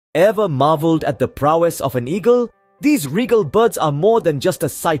Ever marveled at the prowess of an eagle? These regal birds are more than just a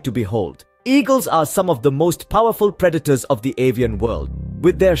sight to behold. Eagles are some of the most powerful predators of the avian world.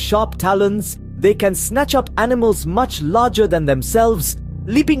 With their sharp talons, they can snatch up animals much larger than themselves,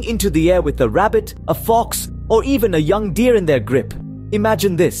 leaping into the air with a rabbit, a fox, or even a young deer in their grip.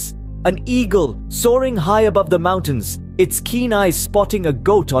 Imagine this: an eagle soaring high above the mountains, its keen eyes spotting a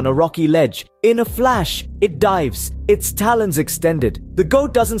goat on a rocky ledge. In a flash, it dives, its talons extended. The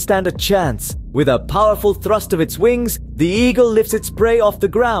goat doesn't stand a chance. With a powerful thrust of its wings, the eagle lifts its prey off the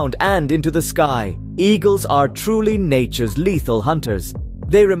ground and into the sky. Eagles are truly nature's lethal hunters.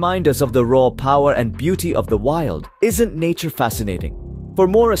 They remind us of the raw power and beauty of the wild. Isn't nature fascinating? For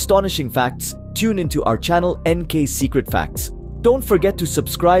more astonishing facts, tune into our channel NK Secret Facts. Don't forget to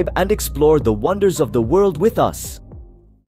subscribe and explore the wonders of the world with us.